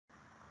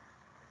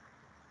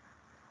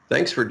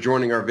Thanks for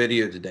joining our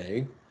video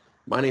today.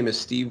 My name is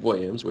Steve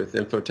Williams with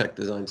Infotect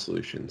Design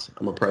Solutions.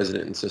 I'm a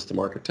president and system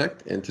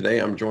architect, and today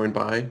I'm joined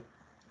by...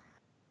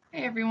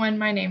 Hey everyone,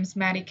 my name's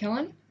Maddie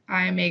Killen.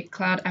 I'm a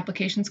Cloud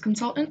Applications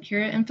Consultant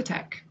here at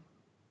Infotech.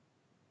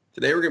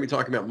 Today we're going to be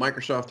talking about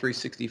Microsoft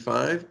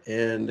 365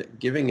 and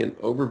giving an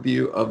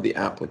overview of the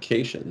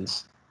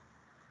applications.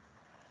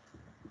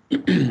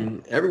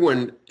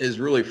 Everyone is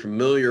really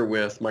familiar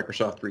with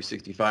Microsoft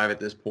 365 at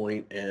this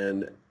point,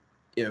 and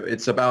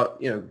it's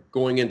about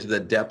going into the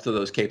depth of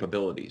those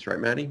capabilities, right,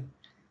 Maddie?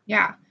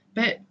 Yeah,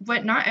 but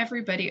what not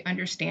everybody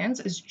understands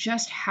is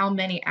just how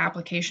many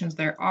applications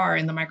there are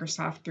in the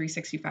Microsoft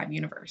 365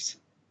 universe.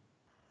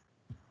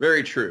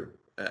 Very true.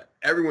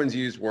 Everyone's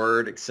used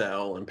Word,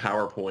 Excel, and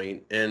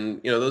PowerPoint,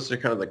 and those are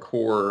kind of the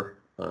core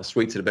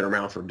suites that have been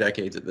around for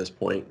decades at this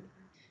point.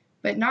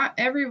 But not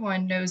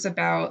everyone knows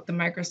about the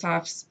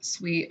Microsoft's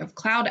suite of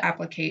cloud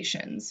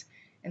applications,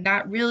 and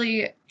that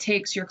really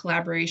takes your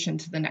collaboration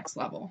to the next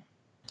level.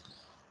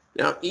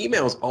 Now,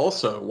 email is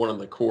also one of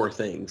the core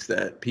things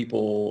that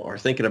people are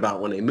thinking about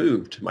when they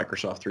move to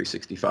Microsoft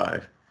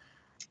 365.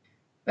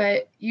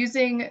 But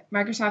using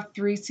Microsoft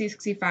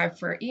 365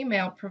 for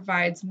email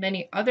provides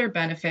many other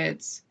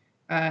benefits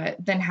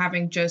than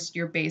having just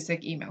your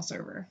basic email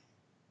server.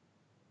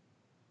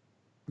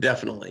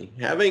 Definitely.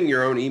 Having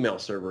your own email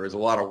server is a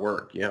lot of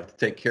work. You have to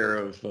take care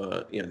of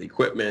the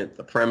equipment,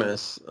 the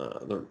premise,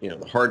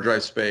 the hard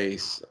drive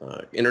space,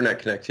 internet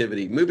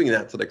connectivity. Moving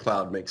that to the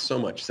cloud makes so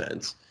much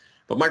sense.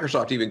 But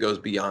Microsoft even goes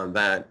beyond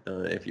that.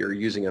 If you're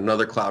using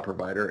another cloud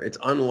provider, it's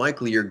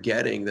unlikely you're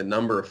getting the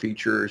number of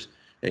features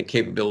and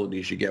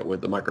capabilities you get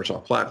with the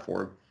Microsoft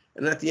platform.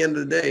 And at the end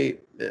of the day,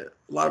 a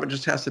lot of it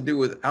just has to do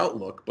with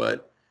Outlook.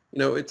 But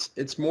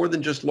it's more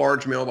than just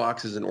large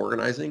mailboxes and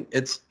organizing.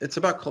 It's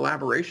about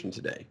collaboration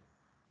today.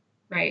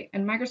 Right,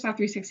 and Microsoft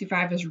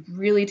 365 has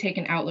really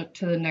taken Outlook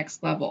to the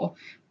next level.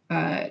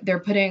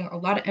 They're putting a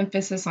lot of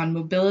emphasis on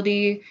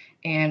mobility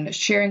and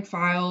sharing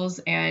files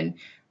and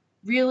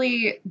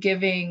really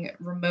giving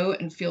remote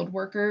and field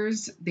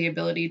workers the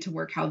ability to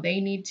work how they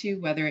need to,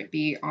 whether it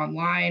be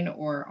online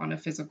or on a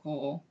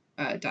physical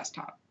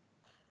desktop.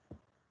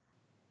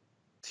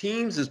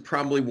 Teams is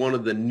probably one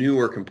of the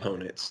newer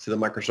components to the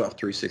Microsoft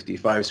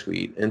 365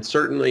 suite, and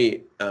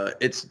certainly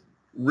it's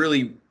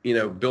really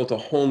built a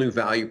whole new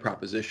value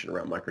proposition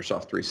around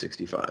Microsoft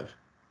 365.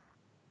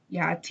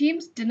 Yeah,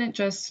 Teams didn't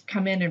just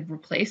come in and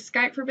replace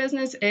Skype for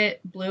Business,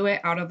 it blew it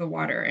out of the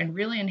water and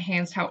really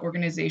enhanced how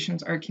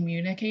organizations are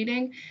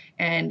communicating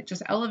and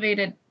just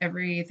elevated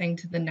everything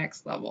to the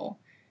next level.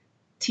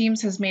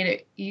 Teams has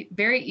made it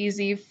very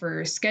easy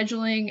for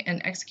scheduling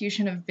and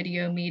execution of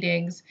video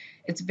meetings.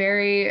 It's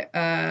very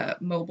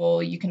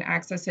mobile. You can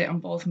access it on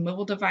both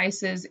mobile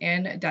devices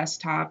and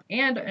desktop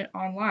and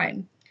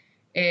online.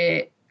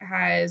 It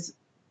goes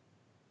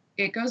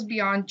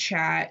beyond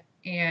chat,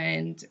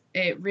 and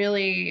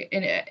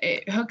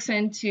it hooks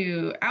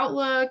into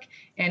Outlook,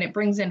 and it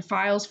brings in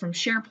files from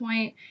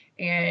SharePoint,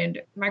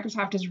 and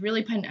Microsoft has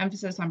really put an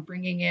emphasis on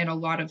bringing in a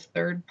lot of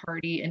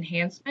third-party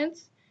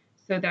enhancements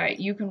so that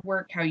you can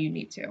work how you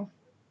need to.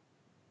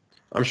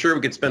 I'm sure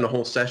we could spend a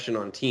whole session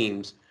on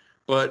Teams,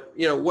 but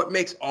what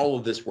makes all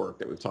of this work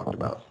that we've talked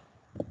about?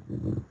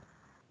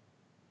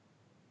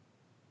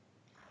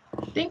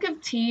 Think of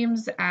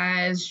Teams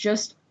as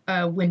just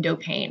a window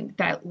pane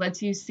that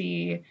lets you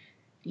see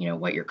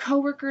what your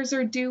coworkers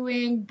are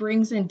doing,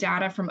 brings in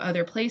data from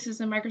other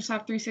places in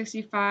Microsoft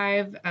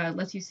 365,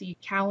 lets you see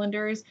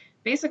calendars,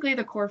 basically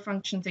the core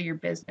functions of your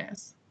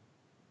business.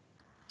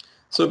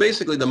 So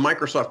basically the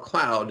Microsoft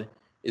Cloud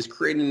is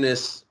creating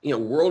this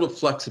world of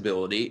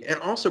flexibility and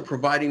also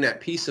providing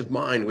that peace of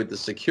mind with the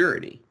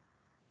security.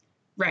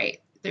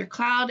 Right. Their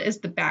cloud is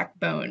the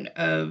backbone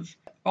of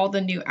all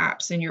the new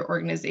apps in your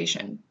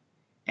organization,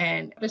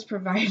 and it is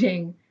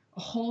providing a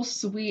whole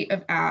suite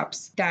of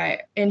apps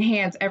that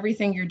enhance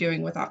everything you're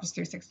doing with Office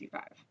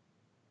 365.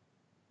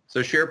 So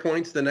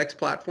SharePoint's the next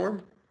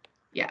platform?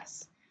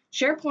 Yes.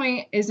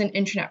 SharePoint is an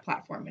intranet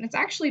platform, and it's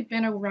actually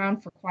been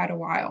around for quite a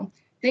while.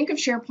 Think of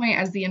SharePoint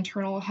as the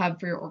internal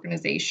hub for your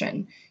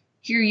organization.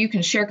 Here you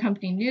can share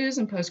company news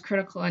and post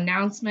critical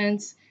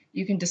announcements.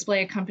 You can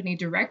display a company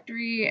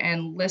directory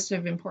and list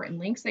of important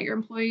links that your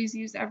employees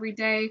use every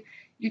day.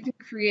 You can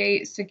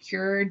create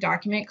secure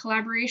document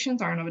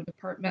collaborations on a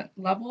department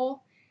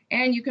level.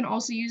 And you can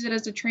also use it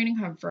as a training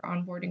hub for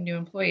onboarding new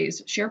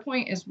employees.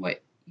 SharePoint is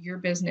what your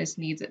business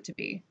needs it to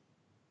be.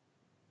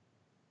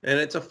 And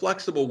it's a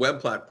flexible web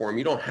platform.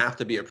 You don't have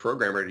to be a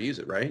programmer to use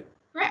it, right?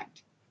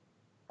 Correct.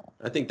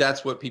 I think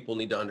that's what people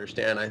need to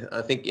understand.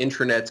 I think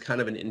intranet's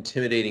kind of an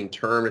intimidating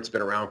term. It's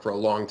been around for a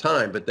long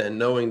time, but then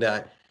knowing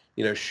that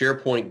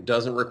SharePoint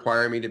doesn't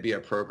require me to be a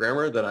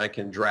programmer, that I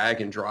can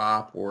drag and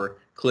drop or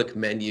click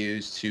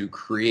menus to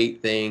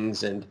create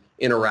things and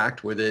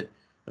interact with it,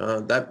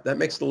 that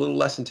makes it a little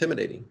less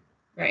intimidating.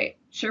 Right.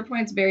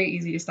 SharePoint's very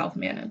easy to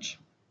self-manage.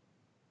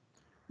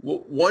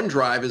 Well,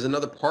 OneDrive is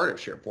another part of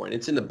SharePoint.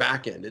 It's in the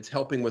back end. It's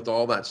helping with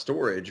all that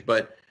storage,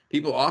 but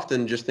People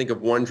often just think of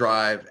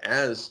OneDrive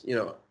as,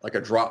 like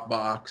a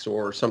Dropbox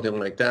or something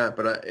like that,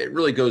 but it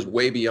really goes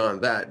way beyond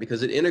that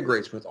because it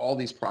integrates with all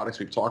these products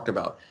we've talked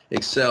about: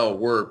 Excel,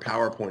 Word,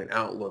 PowerPoint,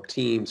 Outlook,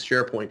 Teams,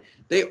 SharePoint.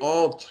 They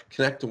all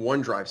connect to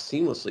OneDrive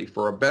seamlessly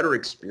for a better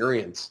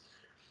experience.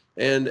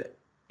 And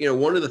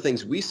one of the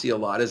things we see a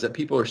lot is that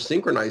people are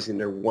synchronizing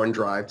their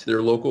OneDrive to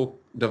their local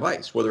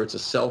device, whether it's a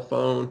cell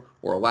phone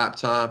or a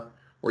laptop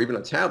or even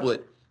a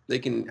tablet. They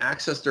can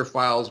access their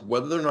files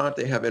whether or not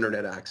they have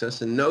internet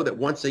access, and know that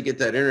once they get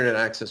that internet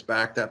access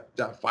back,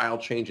 that file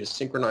change is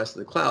synchronized to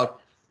the cloud.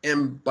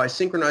 And by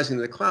synchronizing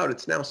to the cloud,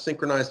 it's now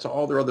synchronized to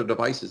all their other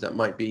devices that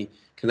might be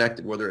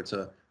connected, whether it's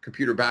a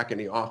computer back in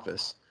the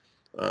office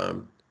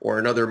or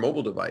another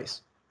mobile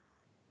device.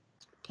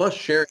 Plus,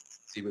 sharing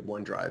with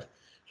OneDrive.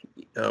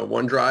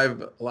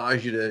 OneDrive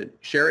allows you to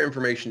share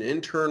information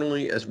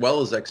internally as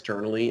well as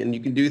externally, and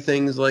you can do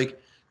things like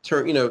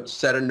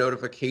set a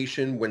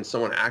notification when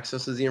someone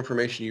accesses the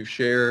information you've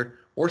shared,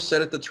 or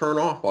set it to turn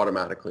off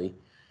automatically.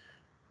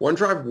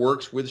 OneDrive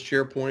works with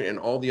SharePoint and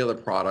all the other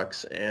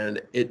products, and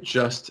it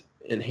just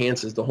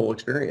enhances the whole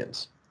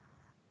experience.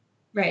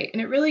 Right,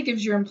 and it really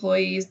gives your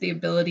employees the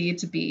ability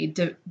to be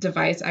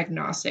device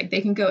agnostic.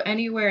 They can go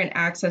anywhere and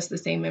access the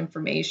same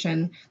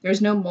information. There's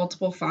no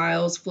multiple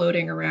files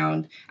floating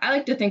around. I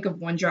like to think of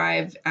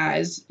OneDrive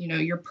as,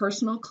 your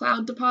personal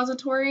cloud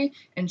depository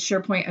and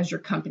SharePoint as your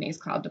company's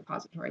cloud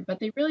depository, but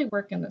they really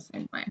work in the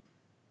same way.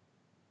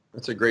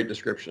 That's a great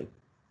description.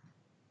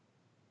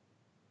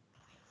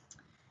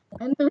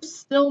 And there's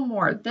still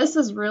more. This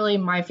is really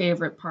my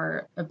favorite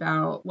part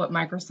about what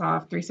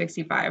Microsoft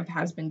 365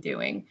 has been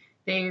doing.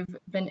 They've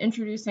been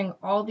introducing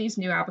all these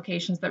new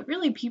applications that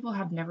really people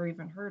have never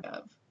even heard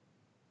of.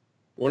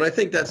 Well, I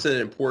think that's an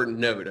important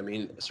note. I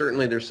mean,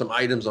 certainly there's some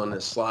items on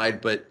this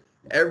slide, but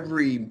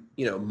every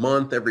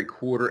month, every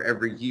quarter,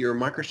 every year,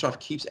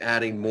 Microsoft keeps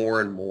adding more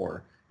and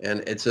more.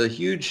 And it's a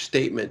huge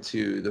statement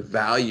to the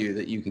value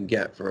that you can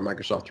get from a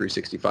Microsoft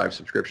 365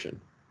 subscription.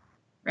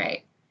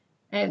 Right.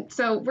 And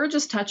so we're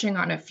just touching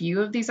on a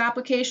few of these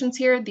applications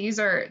here. These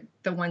are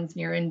the ones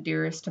near and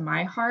dearest to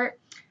my heart.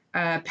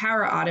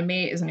 Power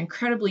Automate is an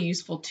incredibly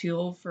useful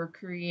tool for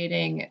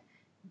creating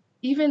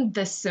even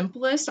the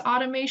simplest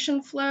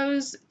automation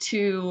flows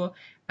to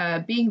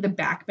being the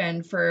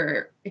backbend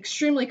for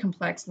extremely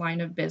complex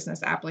line of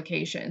business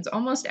applications.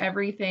 Almost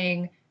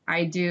everything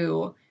I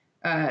do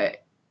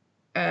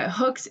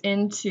hooks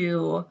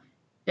into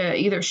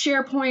either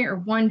SharePoint or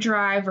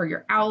OneDrive or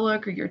your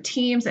Outlook or your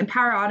Teams, and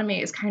Power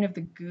Automate is kind of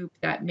the goop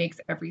that makes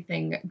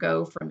everything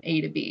go from A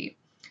to B.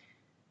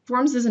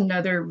 Forms is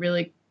another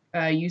really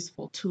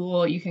useful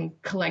tool. You can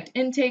collect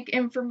intake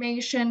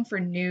information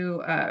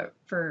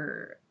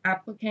for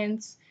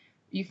applicants.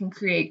 You can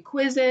create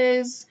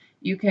quizzes.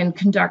 You can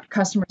conduct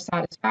customer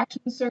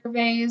satisfaction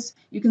surveys.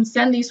 You can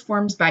send these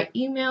forms by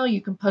email.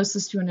 You can post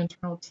this to an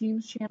internal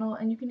Teams channel,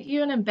 and you can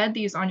even embed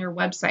these on your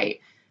website.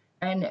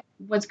 And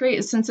what's great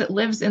is since it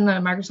lives in the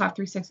Microsoft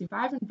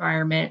 365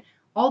 environment,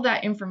 all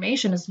that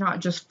information is not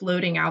just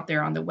floating out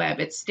there on the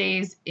web. It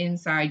stays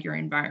inside your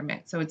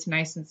environment, so it's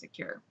nice and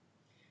secure.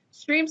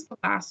 Stream's the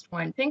last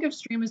one. Think of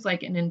Stream as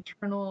like an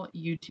internal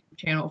YouTube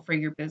channel for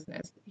your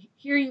business.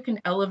 Here you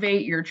can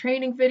elevate your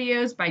training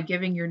videos by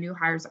giving your new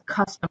hires a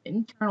custom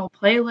internal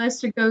playlist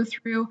to go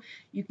through.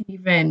 You can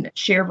even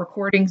share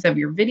recordings of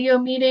your video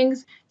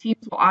meetings.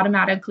 Teams will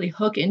automatically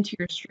hook into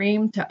your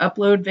Stream to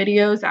upload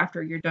videos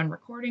after you're done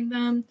recording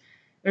them.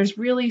 There's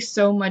really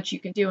so much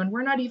you can do, and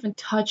we're not even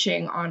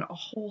touching on a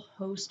whole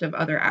host of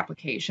other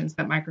applications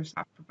that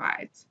Microsoft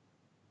provides.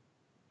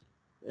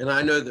 And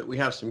I know that we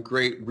have some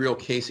great real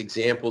case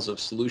examples of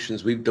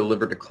solutions we've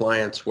delivered to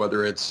clients,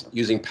 whether it's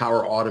using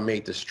Power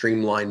Automate to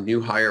streamline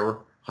new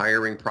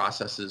hiring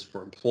processes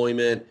for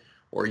employment,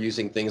 or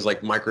using things like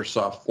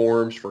Microsoft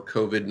Forms for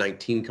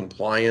COVID-19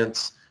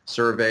 compliance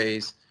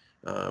surveys,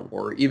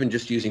 or even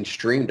just using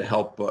Stream to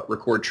help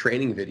record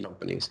training video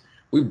companies.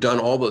 We've done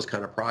all those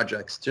kind of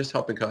projects, just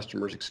helping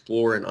customers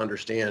explore and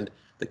understand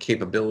the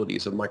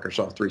capabilities of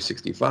Microsoft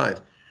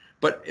 365.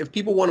 But if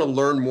people want to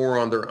learn more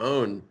on their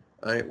own,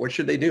 what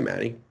should they do,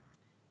 Maddie?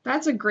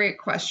 That's a great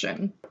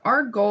question.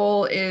 Our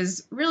goal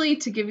is really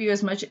to give you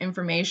as much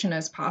information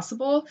as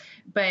possible,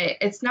 but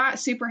it's not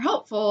super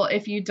helpful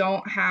if you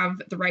don't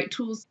have the right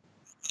tools.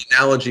 The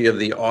analogy of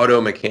the auto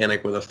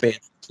mechanic with a fancy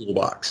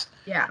toolbox.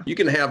 Yeah. You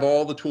can have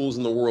all the tools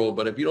in the world,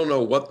 but if you don't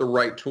know what the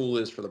right tool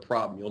is for the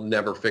problem, you'll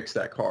never fix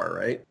that car,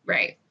 right?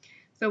 Right.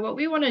 So what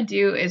we want to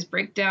do is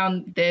break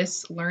down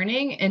this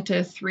learning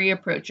into 3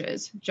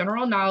 approaches: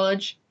 general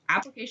knowledge,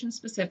 application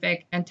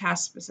specific, and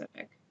task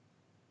specific.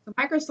 So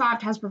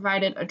Microsoft has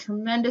provided a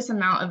tremendous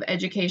amount of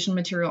education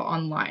material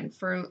online.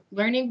 For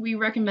learning, we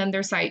recommend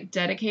their site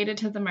dedicated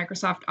to the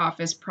Microsoft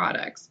Office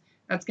products.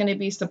 That's going to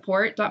be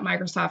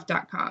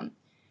support.microsoft.com.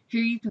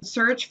 Here you can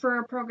search for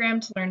a program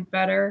to learn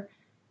better.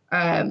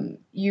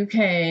 You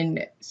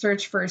can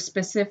search for a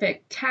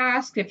specific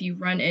task if you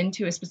run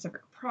into a specific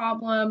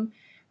problem.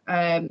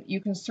 You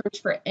can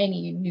search for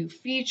any new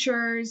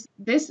features.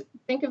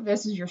 Think of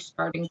this as your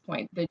starting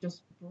point, the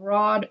just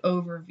broad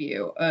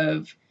overview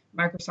of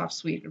Microsoft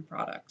suite of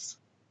products.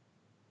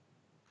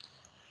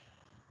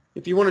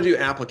 If you want to do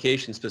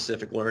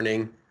application-specific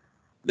learning,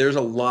 there's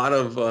a lot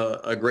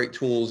of great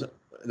tools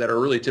that are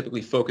really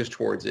typically focused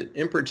towards it.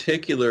 In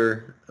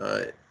particular,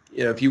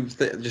 if you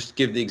just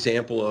give the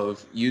example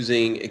of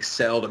using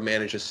Excel to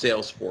manage a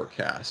sales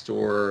forecast,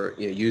 or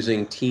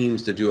using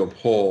Teams to do a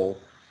poll,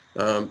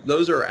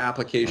 those are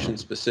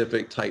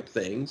application-specific type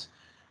things.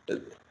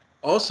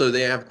 Also,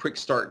 they have quick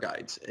start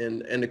guides,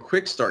 and the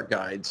quick start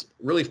guides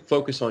really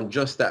focus on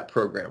just that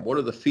program. What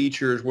are the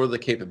features? What are the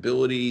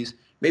capabilities?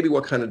 Maybe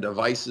what kind of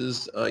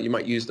devices you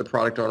might use the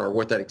product on, or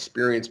what that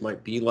experience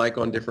might be like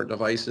on different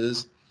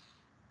devices.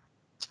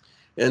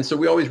 And so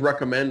we always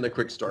recommend the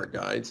quick start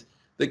guides.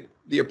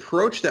 The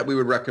approach that we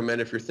would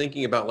recommend, if you're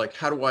thinking about like,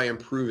 how do I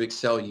improve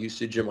Excel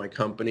usage in my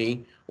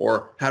company,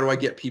 or how do I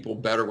get people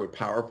better with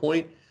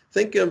PowerPoint,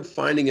 think of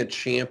finding a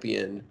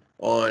champion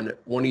on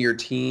one of your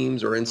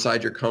teams or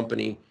inside your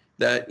company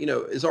that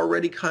is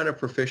already kind of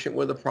proficient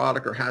with the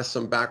product or has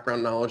some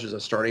background knowledge as a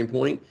starting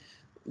point.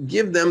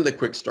 Give them the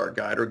quick start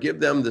guide, or give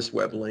them this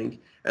web link,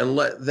 and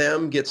let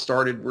them get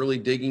started really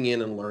digging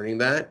in and learning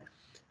that.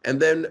 And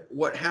then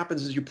what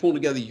happens is you pull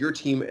together your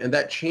team, and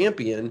that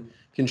champion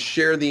can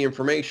share the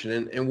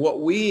information. And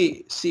what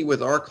we see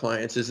with our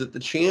clients is that the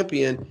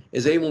champion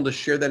is able to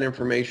share that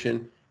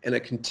information in a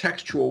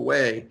contextual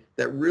way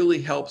that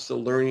really helps the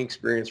learning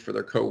experience for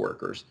their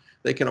coworkers.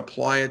 They can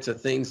apply it to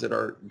things that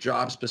are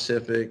job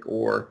specific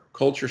or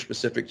culture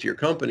specific to your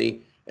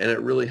company, and it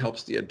really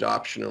helps the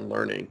adoption and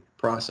learning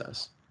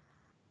process.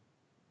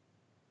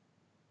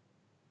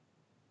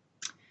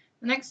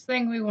 The next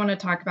thing we want to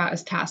talk about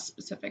is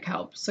task-specific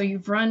help. So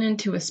you've run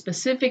into a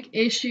specific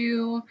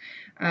issue,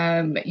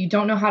 you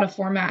don't know how to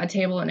format a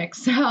table in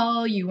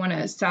Excel, you want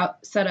to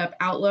set up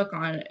Outlook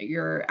on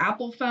your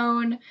Apple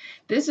phone.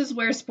 This is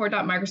where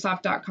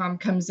support.microsoft.com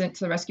comes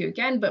into the rescue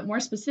again, but more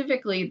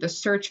specifically, the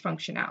search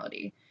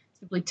functionality.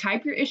 Simply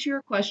type your issue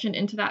or question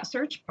into that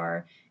search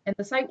bar, and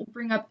the site will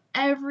bring up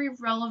every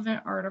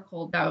relevant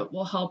article that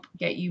will help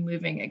get you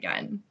moving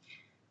again.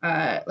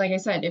 Like I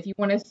said, if you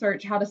want to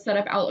search how to set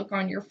up Outlook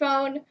on your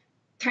phone,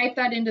 type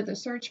that into the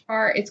search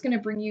bar. It's going to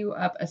bring you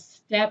up a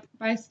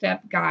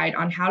step-by-step guide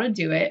on how to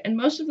do it. And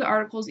most of the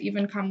articles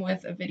even come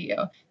with a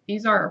video.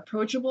 These are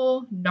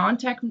approachable,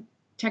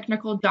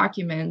 non-technical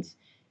documents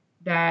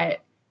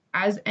that,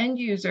 as end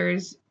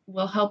users,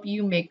 will help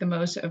you make the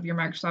most of your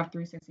Microsoft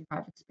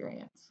 365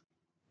 experience.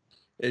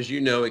 As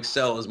you know,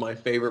 Excel is my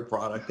favorite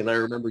product, and I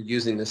remember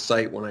using this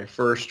site when I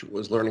first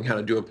was learning how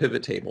to do a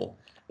pivot table.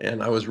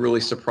 And I was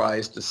really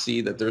surprised to see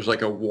that there's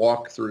like a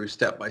walkthrough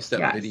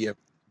step-by-step video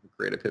to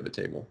create a pivot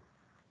table.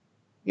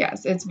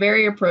 Yes, it's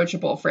very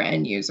approachable for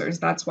end users.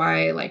 That's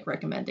why I like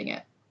recommending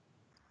it.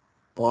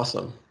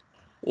 Awesome.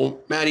 Well,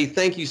 Maddie,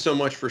 thank you so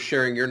much for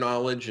sharing your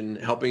knowledge and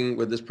helping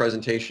with this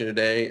presentation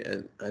today.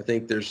 And I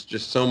think there's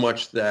just so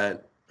much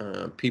that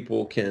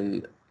people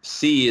can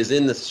see is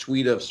in the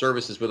suite of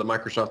services with a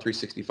Microsoft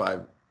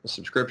 365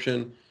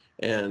 subscription,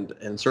 and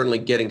certainly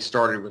getting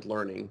started with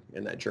learning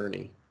in that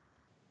journey.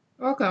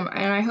 Welcome,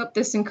 and I hope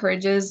this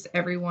encourages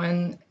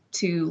everyone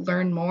to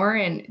learn more,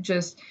 and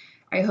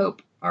I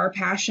hope our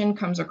passion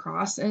comes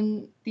across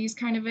in these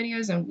kind of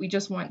videos, and we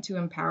just want to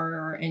empower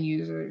our end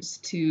users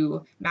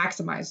to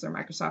maximize their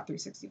Microsoft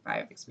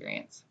 365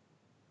 experience.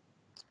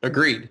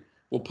 Agreed.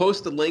 We'll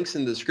post the links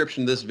in the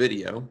description of this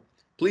video.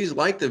 Please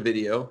like the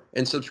video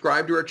and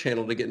subscribe to our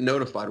channel to get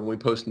notified when we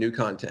post new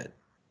content.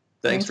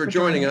 Thanks for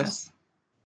joining us.